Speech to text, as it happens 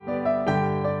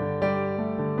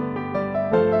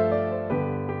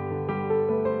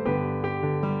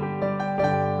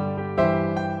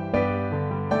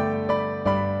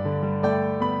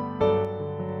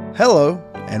Hello,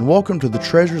 and welcome to the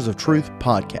Treasures of Truth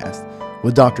podcast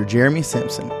with Dr. Jeremy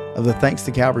Simpson of the Thanks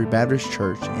to Calvary Baptist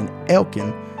Church in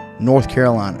Elkin, North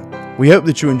Carolina. We hope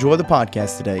that you enjoy the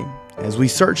podcast today as we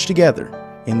search together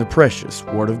in the precious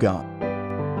Word of God.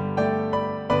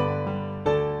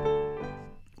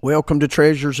 Welcome to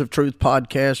Treasures of Truth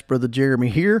podcast. Brother Jeremy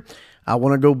here. I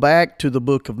want to go back to the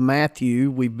book of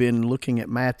Matthew. We've been looking at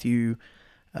Matthew,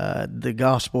 the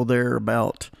gospel there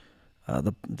about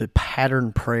the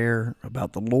pattern prayer,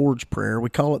 about the Lord's Prayer. We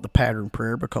call it the pattern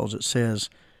prayer because it says,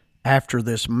 after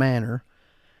this manner.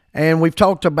 And we've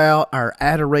talked about our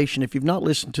adoration. If you've not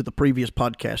listened to the previous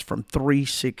podcast from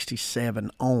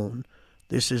 367 on,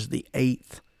 this is the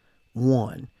 8th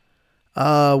one.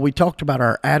 We talked about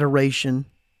our adoration,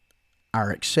 our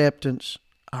acceptance,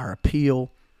 our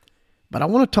appeal. But I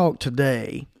want to talk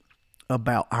today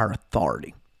about our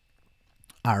authority.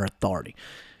 Our authority.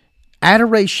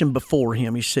 Adoration before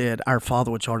Him, He said, Our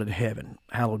Father which art in heaven,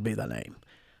 hallowed be Thy name.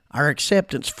 Our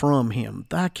acceptance from Him,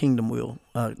 Thy kingdom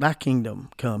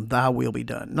come, Thy will be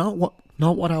done. Not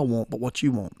what I want, but what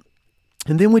You want.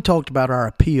 And then we talked about our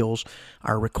appeals,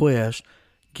 our requests,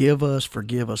 give us,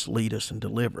 forgive us, lead us, and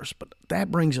deliver us. But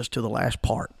that brings us to the last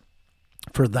part.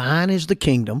 For Thine is the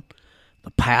kingdom,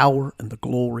 the power, and the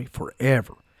glory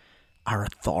forever. Our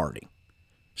authority.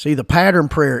 See, the pattern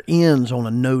prayer ends on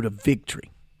a note of victory.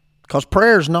 Because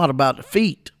prayer is not about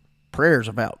defeat. Prayer is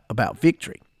about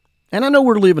victory. And I know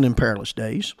we're living in perilous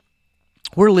days.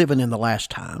 We're living in the last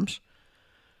times.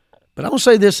 But I want to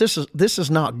say this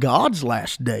is not God's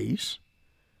last days.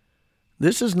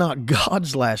 This is not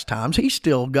God's last times. He's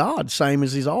still God, same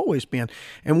as He's always been.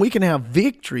 And we can have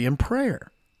victory in prayer.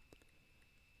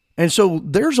 And so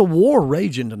there's a war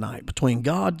raging tonight between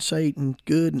God, Satan,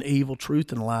 good and evil,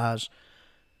 truth and lies.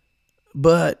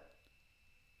 But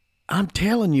I'm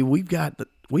telling you, we've got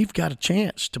a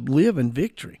chance to live in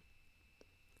victory.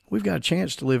 We've got a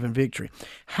chance to live in victory.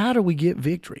 How do we get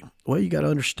victory? Well, you got to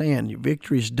understand, your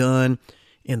victory is done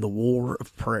in the war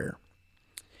of prayer.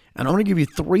 And I want to give you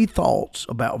 3 thoughts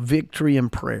about victory in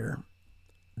prayer.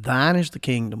 Thine is the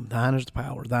kingdom, Thine is the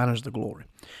power, Thine is the glory.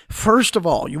 First of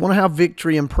all, you want to have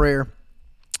victory in prayer.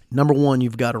 Number 1,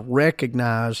 you've got to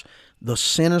recognize the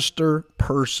sinister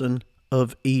person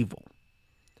of evil.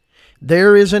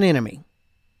 There is an enemy,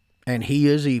 and he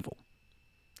is evil.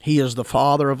 He is the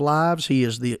father of lies. He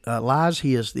is the lies.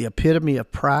 He is the epitome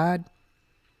of pride.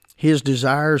 His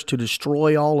desires to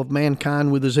destroy all of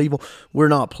mankind with his evil. We're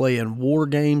not playing war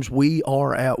games. We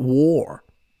are at war.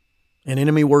 An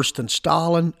enemy worse than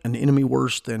Stalin, an enemy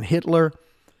worse than Hitler,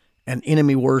 an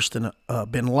enemy worse than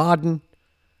bin Laden.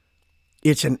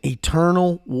 It's an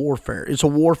eternal warfare. It's a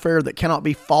warfare that cannot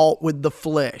be fought with the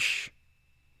flesh.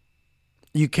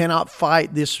 You cannot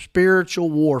fight this spiritual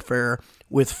warfare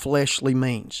with fleshly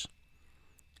means.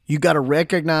 You got to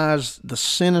recognize the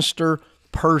sinister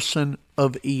person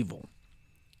of evil.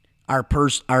 Our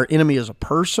enemy is a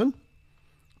person.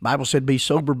 The Bible said, be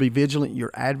sober, be vigilant.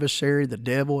 Your adversary, the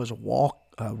devil, is a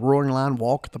roaring lion,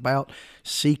 walketh about,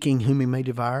 seeking whom he may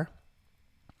devour.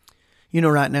 You know,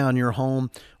 right now in your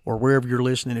home or wherever you're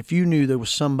listening, if you knew there was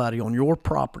somebody on your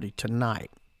property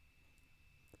tonight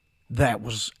that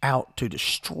was out to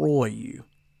destroy you,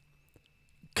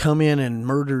 come in and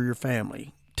murder your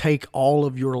family, take all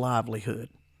of your livelihood,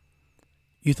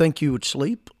 you think you would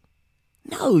sleep?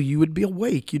 No, you would be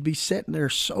awake. You'd be sitting there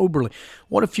soberly.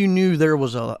 What if you knew there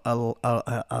was a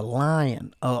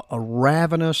lion, a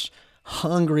ravenous,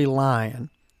 hungry lion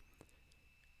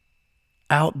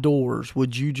outdoors?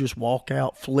 Would you just walk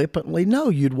out flippantly? No,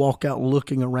 you'd walk out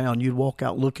looking around. You'd walk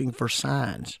out looking for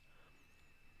signs.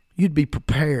 You'd be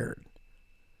prepared.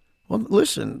 Well,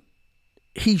 listen,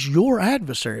 he's your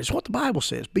adversary. It's what the Bible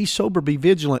says. Be sober, be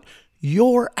vigilant.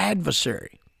 Your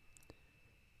adversary.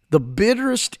 The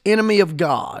bitterest enemy of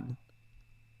God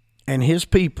and His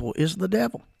people is the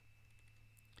devil.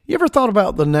 You ever thought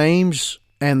about the names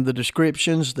and the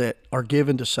descriptions that are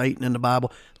given to Satan in the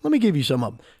Bible? Let me give you some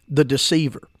of them. The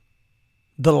deceiver,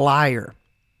 the liar,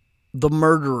 the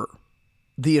murderer,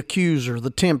 the accuser, the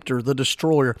tempter, the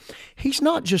destroyer. He's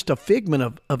not just a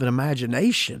figment of an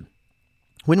imagination.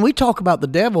 When we talk about the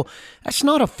devil, that's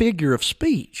not a figure of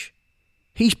speech.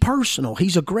 He's personal.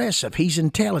 He's aggressive. He's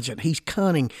intelligent. He's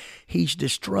cunning. He's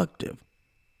destructive.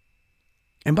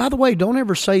 And by the way, don't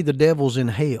ever say the devil's in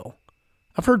hell.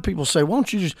 I've heard people say, why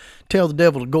don't you just tell the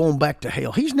devil to go on back to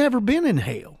hell? He's never been in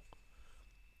hell.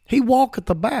 He walketh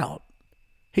about.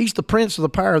 He's the prince of the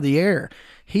power of the air.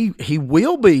 He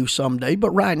will be someday,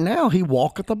 but right now he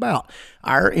walketh about.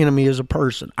 Our enemy is a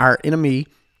person. Our enemy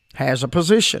has a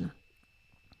position.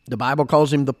 The Bible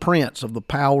calls him the prince of the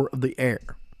power of the air.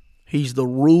 He's the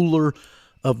ruler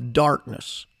of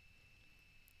darkness.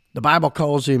 The Bible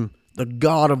calls him the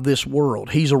god of this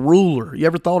world. He's a ruler. You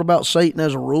ever thought about Satan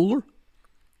as a ruler?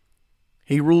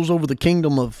 He rules over the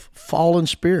kingdom of fallen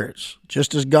spirits,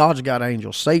 just as God's got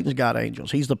angels. Satan's got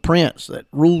angels. He's the prince that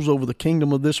rules over the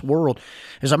kingdom of this world.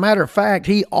 As a matter of fact,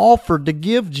 he offered to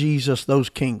give Jesus those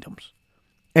kingdoms.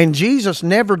 And Jesus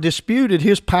never disputed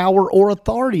his power or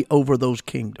authority over those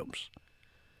kingdoms.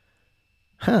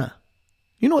 You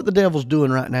know what the devil's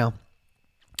doing right now?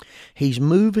 He's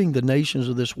moving the nations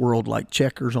of this world like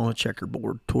checkers on a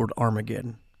checkerboard toward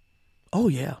Armageddon. Oh,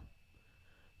 yeah.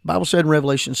 The Bible said in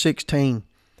Revelation 16,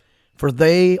 "For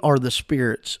they are the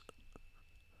spirits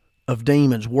of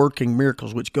demons working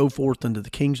miracles, which go forth unto the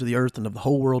kings of the earth and of the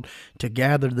whole world to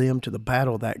gather them to the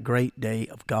battle of that great day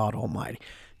of God Almighty."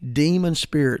 Demon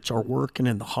spirits are working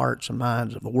in the hearts and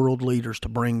minds of the world leaders to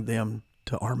bring them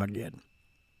to Armageddon.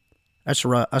 That's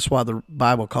right. That's why the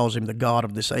Bible calls him the god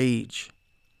of this age,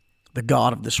 the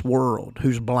god of this world,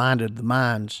 who's blinded the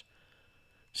minds.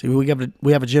 See, we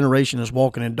have a generation that's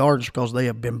walking in darkness because they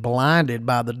have been blinded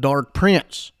by the dark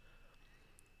prince.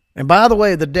 And by the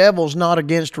way, the devil's not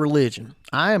against religion.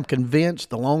 I am convinced,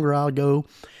 the longer I go,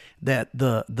 that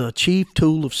the chief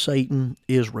tool of Satan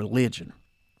is religion.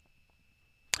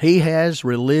 He has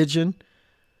religion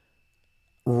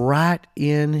right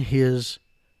in his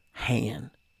hand.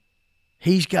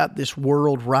 He's got this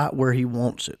world right where he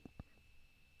wants it.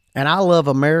 And I love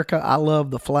America. I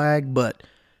love the flag, but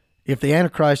if the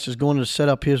Antichrist is going to set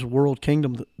up his world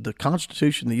kingdom, the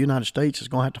Constitution of the United States is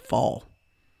going to have to fall.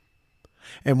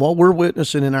 And what we're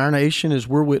witnessing in our nation is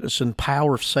we're witnessing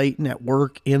power of Satan at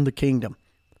work in the kingdom.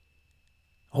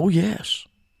 Oh, yes.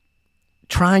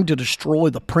 Trying to destroy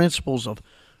the principles of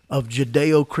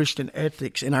Judeo-Christian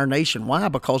ethics in our nation. Why?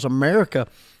 Because America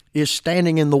is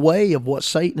standing in the way of what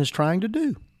Satan is trying to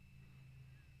do.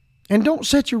 And don't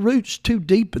set your roots too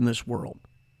deep in this world.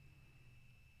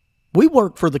 We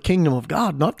work for the kingdom of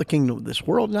God, not the kingdom of this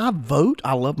world. And I vote.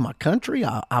 I love my country.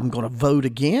 I'm going to vote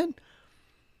again.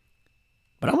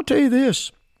 But I'm going to tell you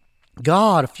this.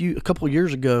 God, a couple of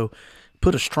years ago,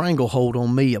 put a stranglehold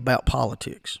on me about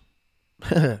politics.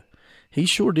 He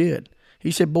sure did.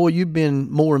 He said, boy, you've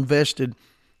been more invested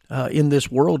in this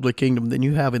worldly kingdom than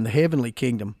you have in the heavenly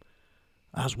kingdom.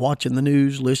 I was watching the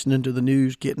news, listening to the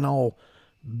news, getting all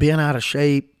bent out of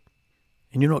shape.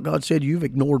 And you know what God said? You've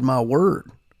ignored my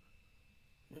word.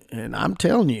 And I'm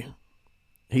telling you,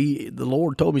 the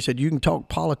Lord told me, he said, you can talk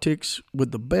politics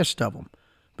with the best of them,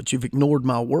 but you've ignored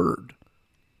my word.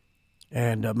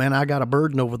 And man, I got a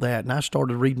burden over that. And I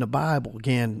started reading the Bible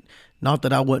again. Not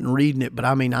that I wasn't reading it, but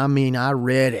I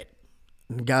read it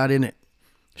and got in it.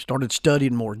 Started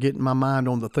studying more, getting my mind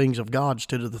on the things of God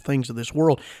instead of the things of this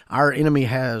world. Our enemy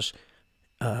has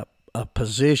a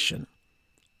position.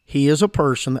 He is a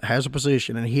person that has a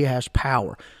position, and he has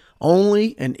power.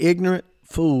 Only an ignorant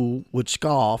fool would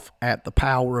scoff at the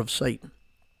power of Satan.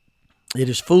 It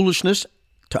is foolishness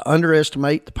to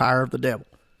underestimate the power of the devil.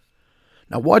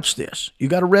 Now watch this. You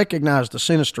got to recognize the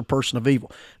sinister person of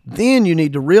evil. Then you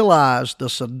need to realize the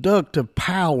seductive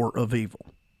power of evil.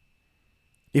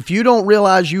 If you don't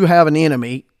realize you have an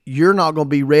enemy, you're not going to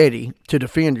be ready to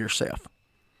defend yourself.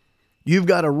 You've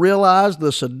got to realize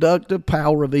the seductive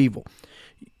power of evil.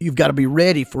 You've got to be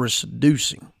ready for his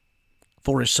seducing,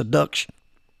 for his seduction.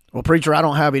 Well, preacher, I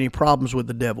don't have any problems with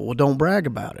the devil. Well, don't brag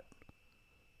about it.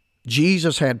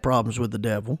 Jesus had problems with the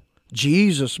devil.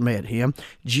 Jesus met him.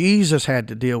 Jesus had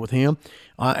to deal with him.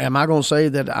 Am I going to say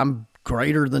that I'm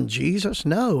greater than Jesus?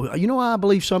 No. You know, I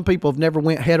believe some people have never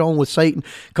went head on with Satan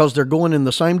because they're going in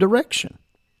the same direction.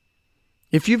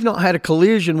 If you've not had a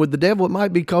collision with the devil, it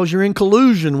might be because you're in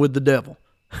collusion with the devil.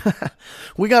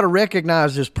 We got to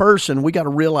recognize this person. We got to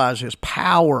realize his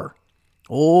power.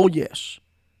 Oh, yes.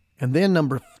 And then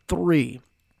number 3,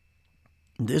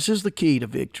 this is the key to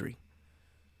victory.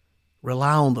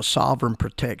 Rely on the sovereign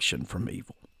protection from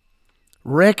evil.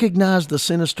 Recognize the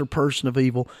sinister person of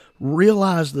evil.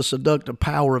 Realize the seductive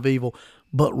power of evil.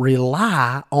 But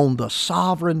rely on the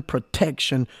sovereign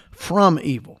protection from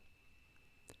evil.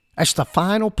 That's the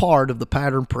final part of the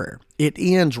pattern prayer. It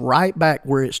ends right back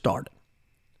where it started,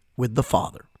 with the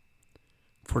Father.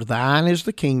 For thine is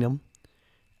the kingdom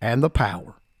and the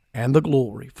power and the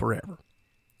glory forever.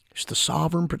 It's the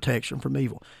sovereign protection from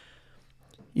evil.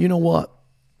 You know what?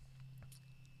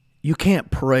 You can't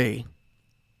pray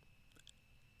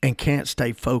and can't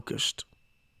stay focused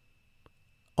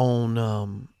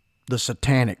on the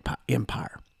satanic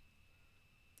empire.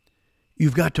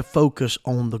 You've got to focus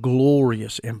on the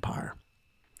glorious empire.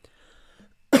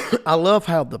 I love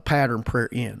how the pattern prayer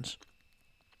ends.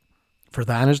 For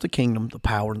thine is the kingdom, the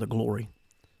power, and the glory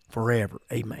forever.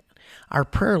 Amen. Our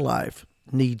prayer life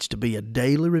needs to be a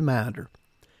daily reminder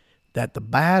that the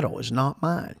battle is not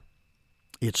mine.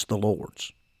 It's the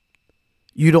Lord's.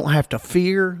 You don't have to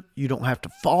fear. You don't have to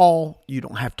fall. You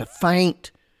don't have to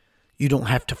faint. You don't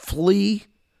have to flee.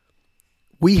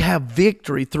 We have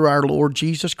victory through our Lord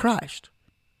Jesus Christ.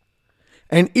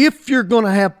 And if you're going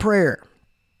to have prayer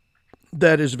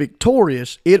that is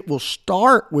victorious, it will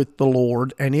start with the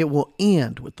Lord and it will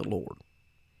end with the Lord.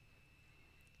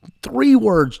 3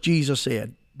 words Jesus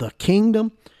said: the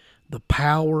kingdom, the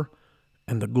power,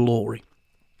 and the glory.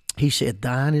 He said,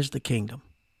 thine is the kingdom.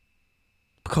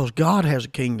 Because God has a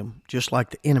kingdom just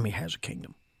like the enemy has a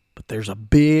kingdom. But there's a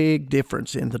big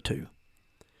difference in the two.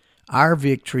 Our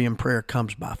victory in prayer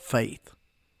comes by faith.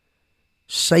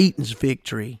 Satan's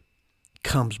victory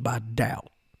comes by doubt.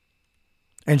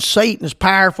 And Satan is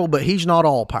powerful, but he's not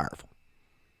all powerful.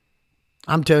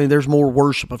 I'm telling you, there's more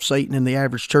worship of Satan in the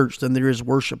average church than there is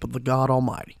worship of the God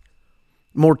Almighty.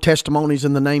 More testimonies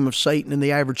in the name of Satan in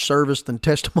the average service than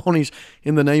testimonies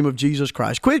in the name of Jesus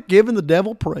Christ. Quit giving the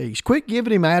devil praise. Quit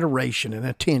giving him adoration and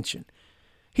attention.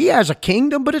 He has a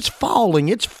kingdom, but it's falling,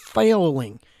 it's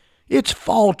failing, it's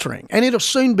faltering, and it'll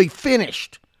soon be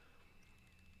finished.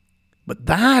 But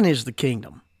thine is the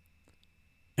kingdom.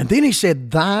 And then he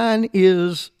said, thine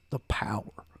is the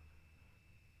power.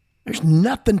 There's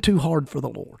nothing too hard for the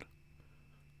Lord.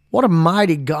 What a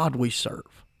mighty God we serve.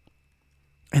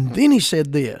 And then he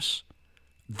said this: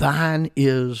 thine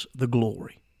is the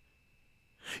glory.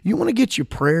 You want to get your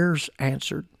prayers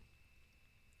answered?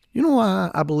 You know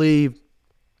why I believe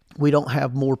we don't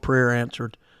have more prayer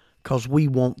answered? Because we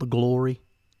want the glory.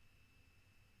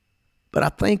 But I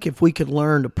think if we could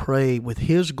learn to pray with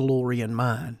his glory in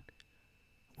mind,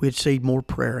 we'd see more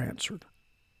prayer answered.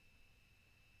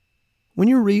 When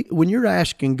you're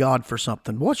asking God for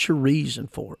something, what's your reason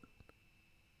for it?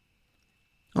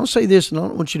 I'll say this, and I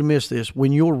don't want you to miss this.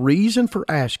 When your reason for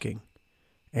asking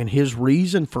and his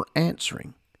reason for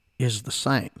answering is the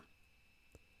same,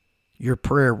 your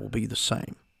prayer will be the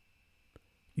same.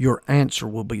 Your answer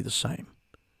will be the same.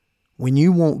 When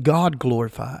you want God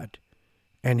glorified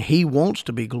and he wants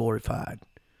to be glorified,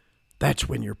 that's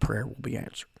when your prayer will be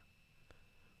answered.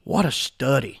 What a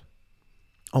study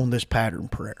on this pattern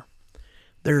prayer.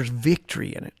 There's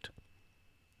victory in it.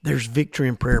 There's victory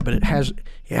in prayer, but it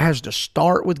has to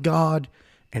start with God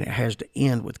and it has to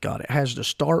end with God. It has to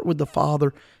start with the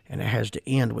Father and it has to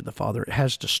end with the Father. It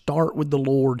has to start with the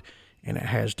Lord and it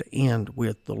has to end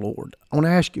with the Lord. I want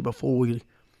to ask you before we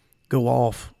go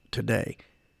off today,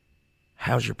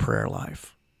 how's your prayer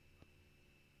life?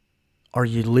 Are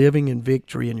you living in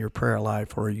victory in your prayer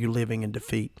life, or are you living in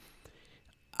defeat?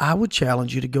 I would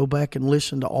challenge you to go back and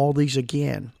listen to all these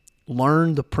again.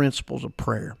 Learn the principles of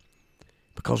prayer.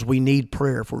 Because we need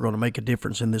prayer if we're going to make a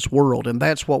difference in this world. And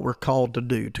that's what we're called to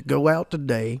do, to go out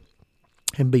today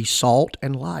and be salt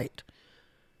and light.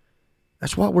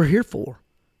 That's what we're here for.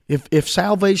 If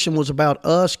salvation was about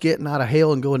us getting out of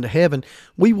hell and going to heaven,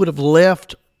 we would have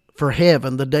left for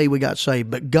heaven the day we got saved.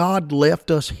 But God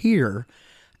left us here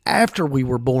after we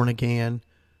were born again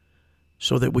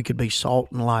so that we could be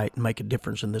salt and light and make a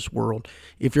difference in this world.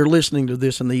 If you're listening to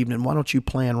this in the evening, why don't you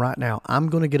plan right now? I'm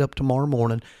going to get up tomorrow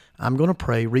morning. I'm going to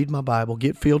pray, read my Bible,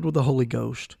 get filled with the Holy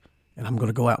Ghost, and I'm going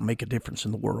to go out and make a difference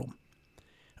in the world.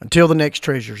 Until the next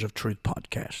Treasures of Truth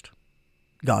podcast,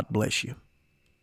 God bless you.